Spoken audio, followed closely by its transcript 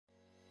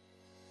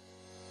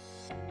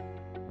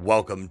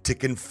Welcome to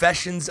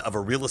Confessions of a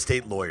Real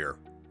Estate Lawyer,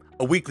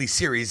 a weekly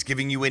series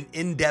giving you an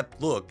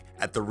in-depth look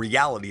at the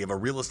reality of a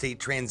real estate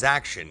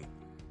transaction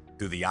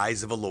through the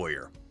eyes of a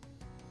lawyer.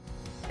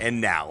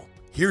 And now,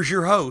 here's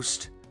your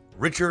host,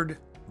 Richard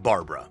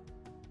Barbara.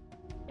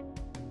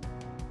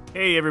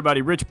 Hey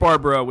everybody, Rich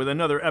Barbara with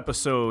another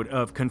episode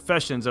of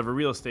Confessions of a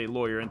Real Estate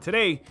Lawyer. And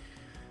today,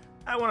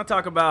 I want to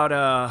talk about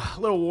a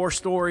little war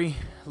story,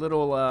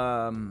 little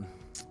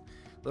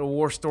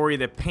war story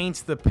that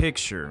paints the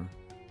picture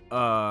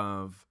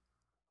of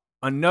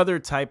another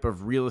type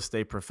of real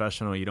estate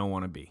professional you don't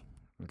want to be,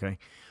 okay?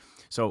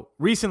 So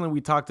recently we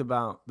talked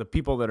about the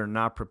people that are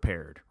not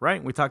prepared,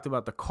 right? We talked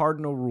about the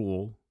cardinal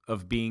rule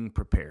of being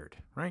prepared,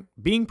 right?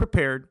 Being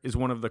prepared is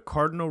one of the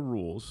cardinal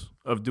rules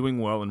of doing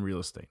well in real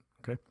estate,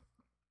 okay?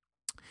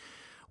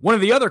 One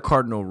of the other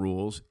cardinal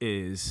rules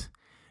is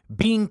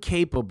being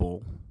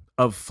capable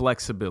of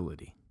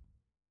flexibility.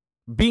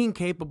 Being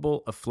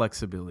capable of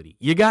flexibility.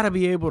 You got to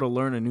be able to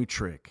learn a new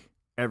trick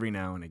every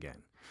now and again.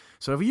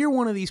 So if you're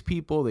one of these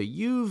people that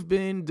you've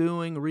been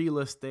doing real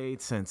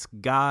estate since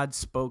God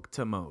spoke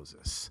to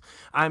Moses,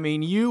 I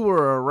mean, you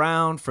were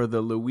around for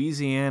the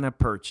Louisiana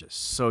Purchase,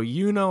 so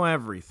you know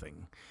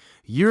everything.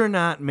 You're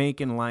not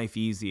making life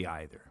easy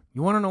either.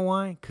 You want to know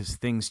why? Because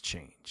things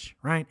change,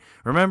 right?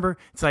 Remember,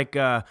 it's like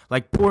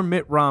poor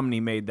Mitt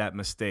Romney made that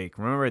mistake.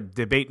 Remember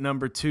debate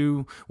number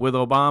 2 with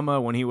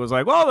Obama when he was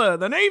like, well,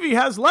 the Navy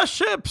has less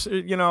ships,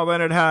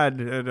 than it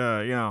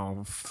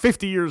had,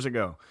 50 years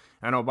ago.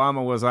 And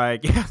Obama was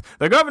like, yeah,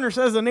 the governor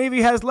says the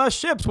Navy has less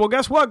ships. Well,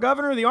 guess what,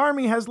 Governor? The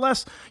Army has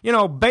less,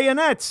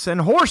 bayonets and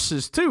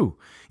horses too.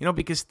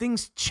 Because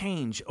things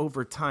change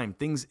over time.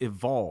 Things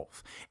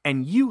evolve.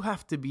 And you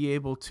have to be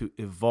able to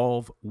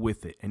evolve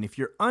with it. And if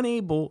you're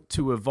unable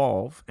to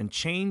evolve and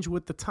change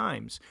with the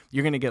times,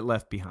 you're going to get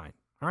left behind.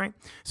 All right.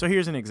 So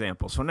here's an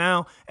example. So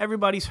now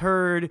everybody's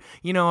heard,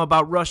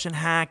 about Russian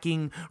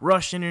hacking,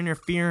 Russian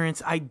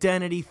interference,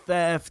 identity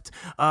theft,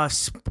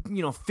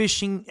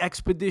 phishing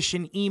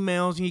expedition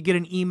emails. You get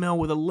an email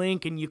with a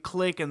link and you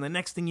click, and the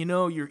next thing you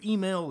know, your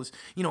email is,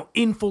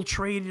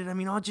 infiltrated. I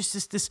mean, the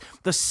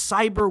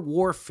cyber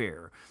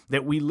warfare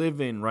that we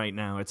live in right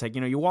now. It's like,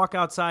 you walk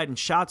outside and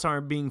shots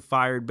aren't being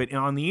fired, but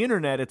on the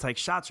internet, it's like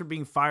shots are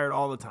being fired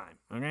all the time.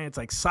 Okay. It's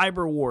like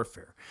cyber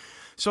warfare.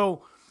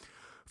 So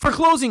for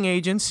closing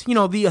agents,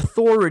 the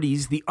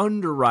authorities, the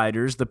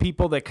underwriters, the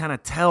people that kind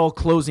of tell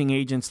closing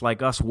agents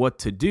like us what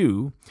to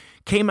do,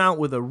 came out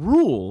with a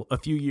rule a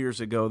few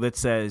years ago that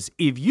says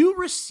if you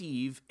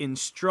receive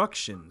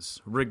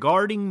instructions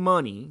regarding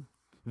money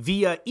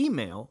via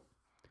email,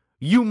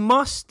 you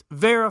must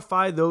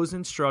verify those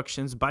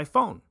instructions by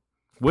phone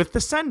with the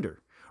sender.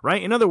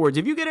 Right? In other words,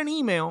 if you get an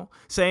email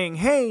saying,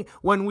 hey,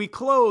 when we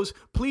close,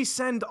 please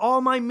send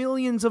all my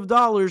millions of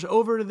dollars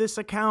over to this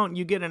account,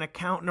 you get an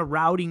account and a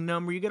routing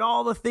number, you get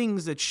all the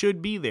things that should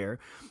be there.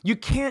 You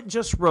can't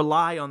just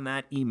rely on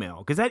that email,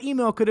 because that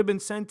email could have been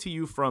sent to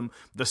you from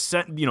the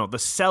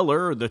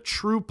seller or the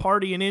true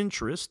party in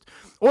interest,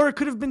 or it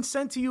could have been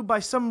sent to you by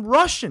some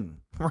Russian,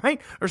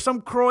 right? Or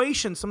some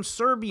Croatian, some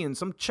Serbian,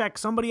 some Czech,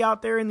 somebody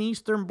out there in the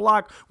Eastern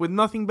Bloc with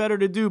nothing better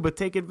to do but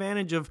take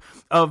advantage of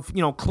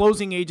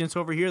closing agents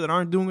over here that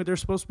aren't doing what they're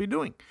supposed to be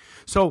doing.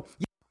 So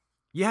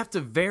you have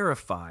to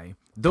verify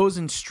those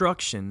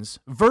instructions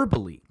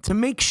verbally to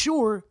make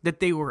sure that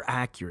they were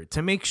accurate,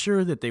 to make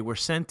sure that they were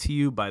sent to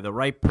you by the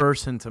right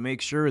person, to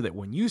make sure that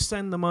when you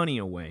send the money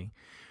away,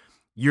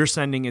 you're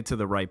sending it to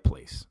the right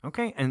place,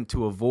 okay? And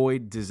to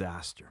avoid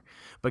disaster.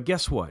 But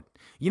guess what?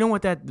 You know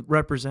what that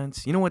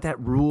represents? You know what that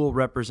rule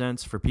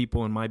represents for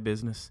people in my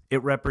business?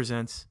 It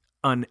represents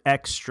an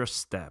extra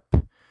step.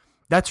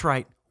 That's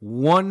right.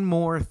 One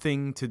more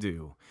thing to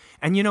do.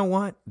 And you know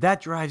what?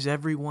 That drives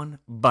everyone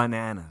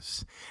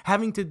bananas.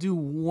 Having to do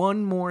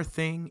one more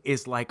thing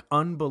is like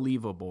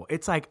unbelievable.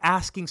 It's like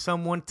asking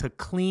someone to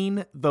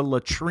clean the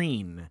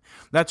latrine.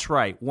 That's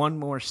right. One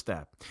more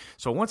step.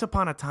 So once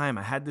upon a time,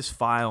 I had this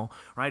file,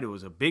 right? It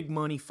was a big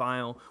money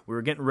file. We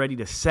were getting ready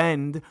to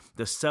send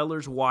the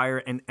seller's wire,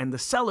 and the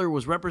seller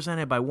was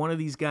represented by one of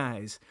these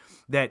guys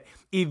that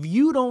if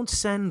you don't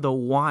send the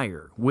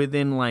wire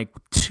within like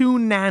 2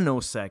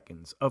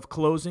 nanoseconds of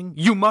closing,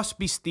 you must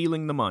be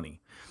stealing the money.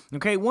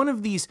 Okay, one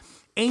of these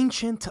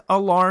ancient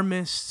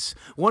alarmists,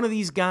 one of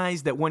these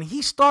guys that when he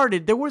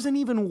started, there wasn't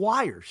even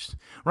wires,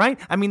 right?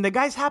 I mean, the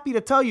guy's happy to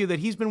tell you that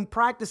he's been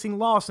practicing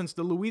law since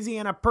the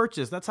Louisiana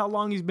Purchase. That's how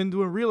long he's been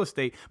doing real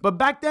estate. But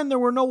back then, there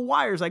were no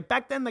wires. Like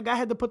back then, the guy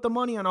had to put the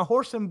money on a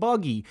horse and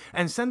buggy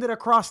and send it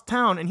across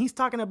town. And he's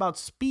talking about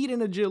speed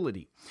and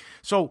agility.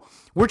 So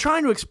we're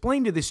trying to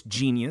explain to this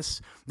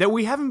genius that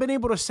we haven't been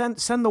able to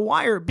send the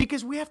wire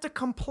because we have to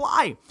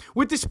comply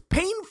with this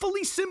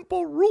painfully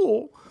simple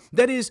rule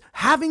that is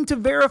having to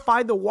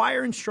verify the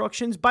wire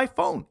instructions by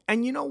phone.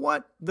 And you know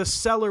what? The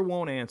seller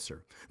won't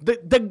answer.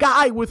 The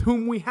guy with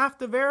whom we have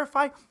to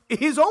verify,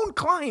 his own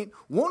client,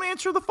 won't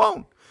answer the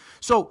phone.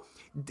 So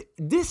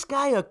this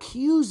guy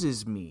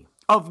accuses me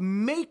of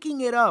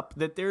making it up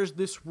that there's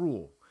this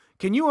rule.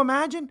 Can you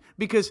imagine?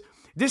 Because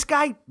This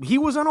guy, he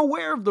was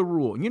unaware of the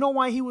rule. You know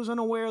why he was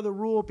unaware of the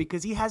rule?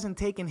 Because he hasn't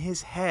taken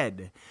his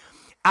head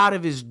out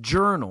of his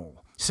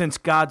journal since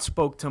God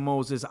spoke to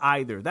Moses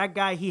either. That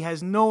guy, he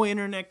has no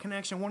internet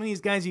connection. One of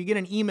these guys, you get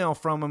an email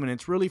from him and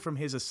it's really from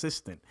his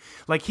assistant.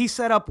 Like, he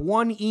set up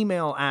one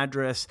email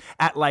address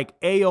at like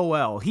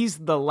AOL. He's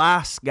the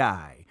last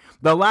guy.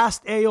 The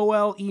last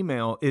AOL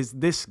email is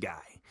this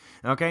guy.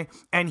 Okay,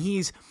 and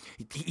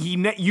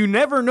you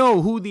never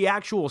know who the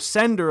actual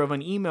sender of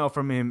an email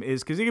from him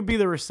is, because it could be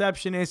the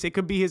receptionist, it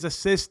could be his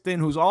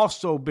assistant who's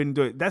also been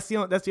doing. That's the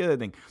other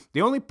thing.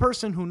 The only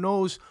person who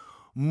knows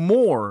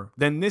more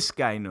than this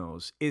guy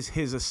knows is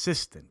his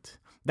assistant.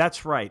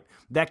 That's right.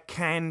 That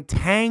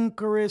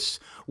cantankerous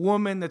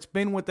woman that's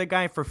been with the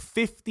guy for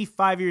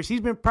 55 years. He's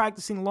been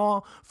practicing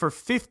law for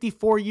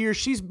 54 years.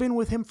 She's been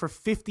with him for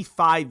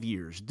 55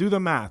 years. Do the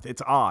math.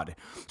 It's odd.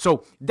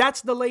 So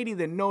that's the lady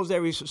that knows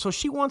everything. So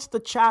she wants to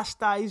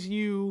chastise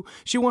you.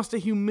 She wants to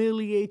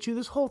humiliate you.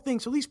 This whole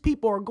thing. So these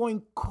people are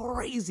going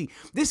crazy.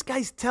 This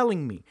guy's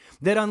telling me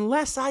that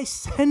unless I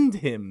send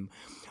him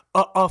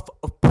a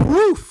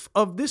proof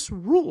of this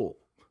rule,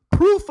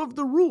 proof of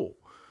the rule,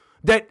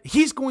 that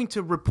he's going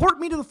to report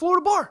me to the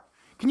Florida bar.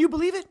 Can you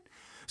believe it?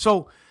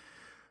 So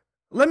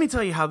let me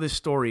tell you how this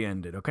story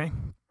ended, okay?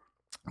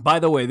 By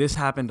the way, this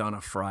happened on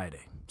a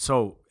Friday.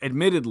 So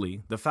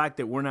admittedly, the fact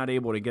that we're not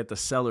able to get the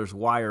seller's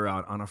wire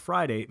out on a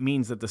Friday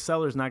means that the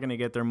seller's not going to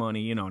get their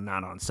money,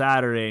 not on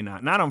Saturday,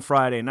 not on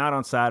Friday, not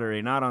on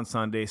Saturday, not on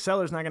Sunday.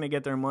 Seller's not going to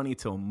get their money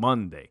till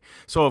Monday.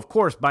 So of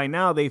course, by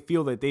now they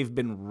feel that they've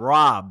been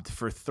robbed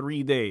for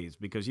 3 days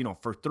because,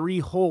 for 3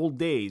 whole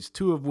days,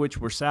 2 of which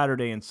were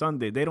Saturday and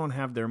Sunday, they don't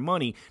have their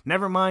money.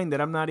 Never mind that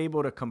I'm not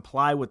able to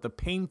comply with the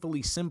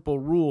painfully simple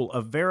rule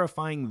of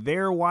verifying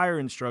their wire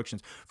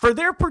instructions for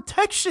their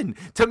protection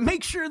to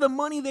make sure the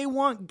money they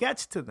want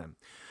gets to them.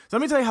 So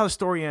let me tell you how the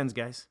story ends,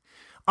 guys.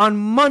 On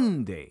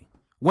Monday,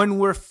 when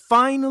we're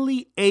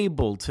finally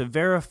able to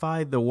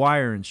verify the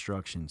wire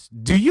instructions,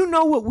 do you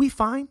know what we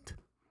find?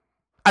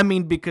 I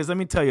mean, because let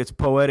me tell you, it's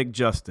poetic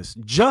justice.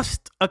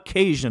 Just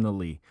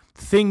occasionally,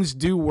 things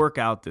do work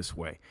out this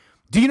way.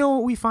 Do you know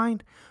what we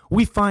find?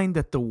 We find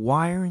that the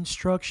wire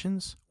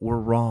instructions were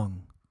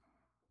wrong.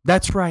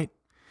 That's right.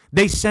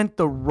 They sent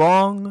the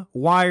wrong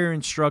wire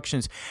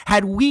instructions.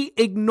 Had we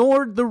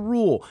ignored the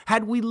rule,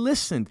 had we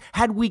listened,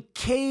 had we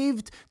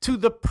caved to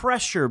the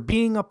pressure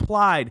being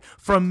applied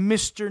from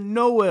Mr.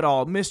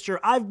 Know-It-All, Mr.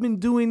 I've been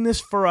doing this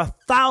for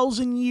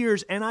 1,000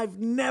 years and I've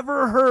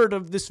never heard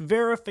of this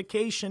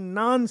verification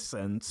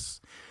nonsense.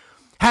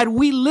 Had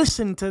we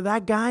listened to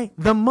that guy,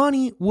 the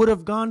money would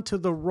have gone to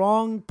the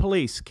wrong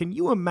place. Can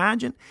you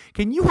imagine?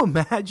 Can you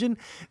imagine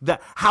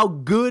how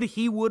good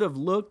he would have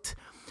looked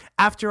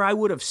after I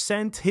would have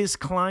sent his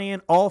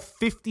client all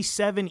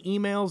 57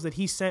 emails that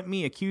he sent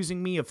me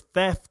accusing me of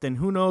theft and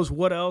who knows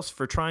what else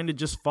for trying to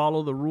just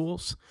follow the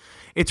rules?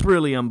 It's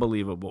really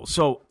unbelievable.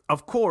 So,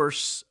 of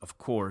course,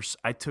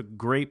 I took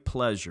great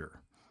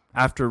pleasure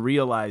after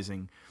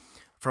realizing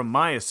from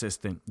my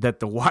assistant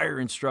that the wire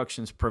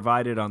instructions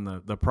provided on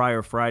the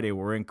prior Friday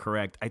were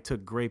incorrect. I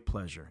took great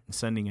pleasure in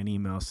sending an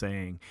email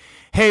saying,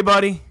 "Hey,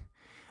 buddy,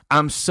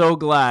 I'm so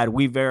glad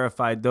we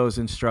verified those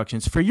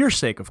instructions for your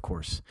sake, of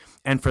course,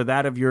 and for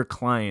that of your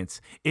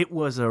clients. It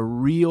was a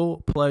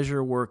real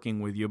pleasure working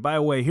with you. By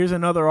the way, here's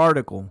another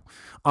article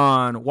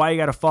on why you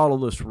got to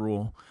follow this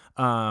rule,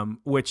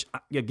 which,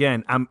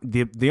 again,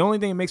 the only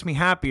thing that makes me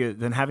happier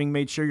than having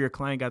made sure your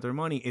client got their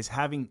money is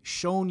having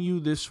shown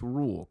you this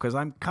rule, because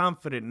I'm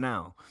confident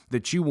now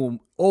that you will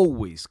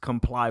always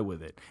comply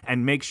with it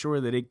and make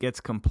sure that it gets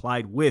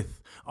complied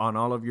with on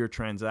all of your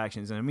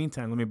transactions. In the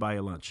meantime, let me buy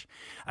you lunch."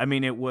 I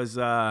mean, it was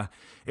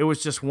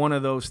just one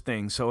of those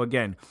things. So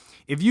again,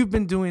 if you've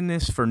been doing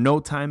this for no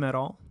time at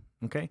all,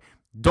 okay,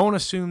 don't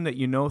assume that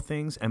you know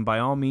things, and by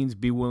all means,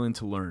 be willing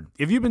to learn.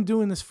 If you've been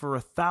doing this for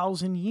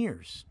 1,000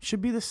 years, it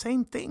should be the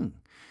same thing.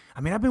 I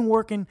mean, I've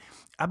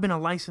been a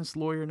licensed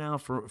lawyer now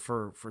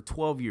for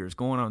 12 years,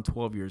 going on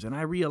 12 years, and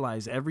I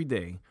realize every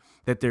day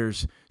that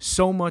there's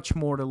so much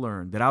more to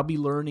learn, that I'll be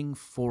learning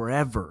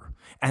forever.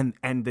 And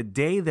the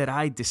day that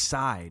I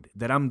decide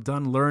that I'm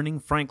done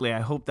learning, frankly,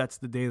 I hope that's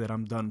the day that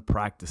I'm done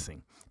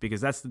practicing,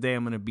 because that's the day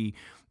I'm going to be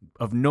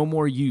of no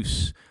more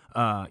use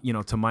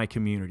to my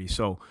community.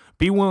 So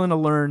be willing to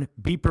learn,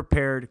 be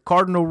prepared.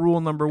 Cardinal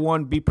rule number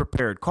 1, be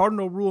prepared.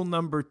 Cardinal rule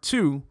number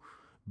 2,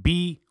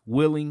 be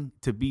willing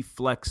to be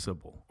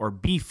flexible, or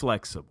be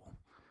flexible.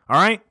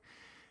 All right?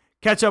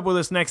 Catch up with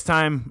us next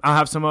time. I'll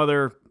have some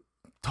other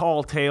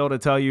tall tale to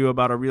tell you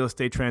about a real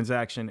estate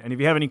transaction. And if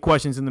you have any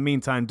questions in the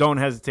meantime, don't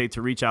hesitate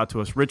to reach out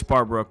to us. Rich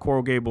Barbara,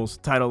 Coral Gables,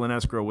 Title and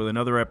Escrow, with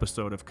another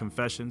episode of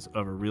Confessions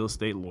of a Real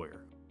Estate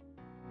Lawyer.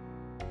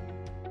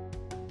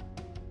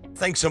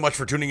 Thanks so much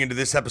for tuning into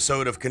this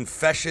episode of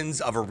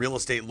Confessions of a Real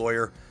Estate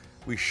Lawyer.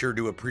 We sure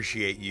do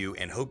appreciate you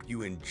and hope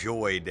you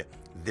enjoyed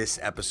this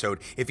episode.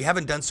 If you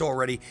haven't done so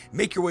already,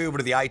 make your way over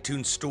to the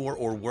iTunes store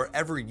or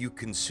wherever you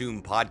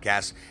consume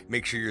podcasts.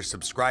 Make sure you're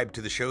subscribed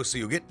to the show so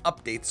you'll get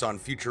updates on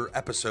future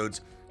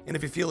episodes. And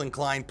if you feel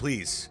inclined,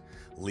 please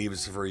leave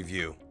us a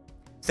review.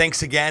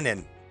 Thanks again,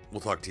 and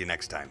We'll talk to you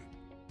next time.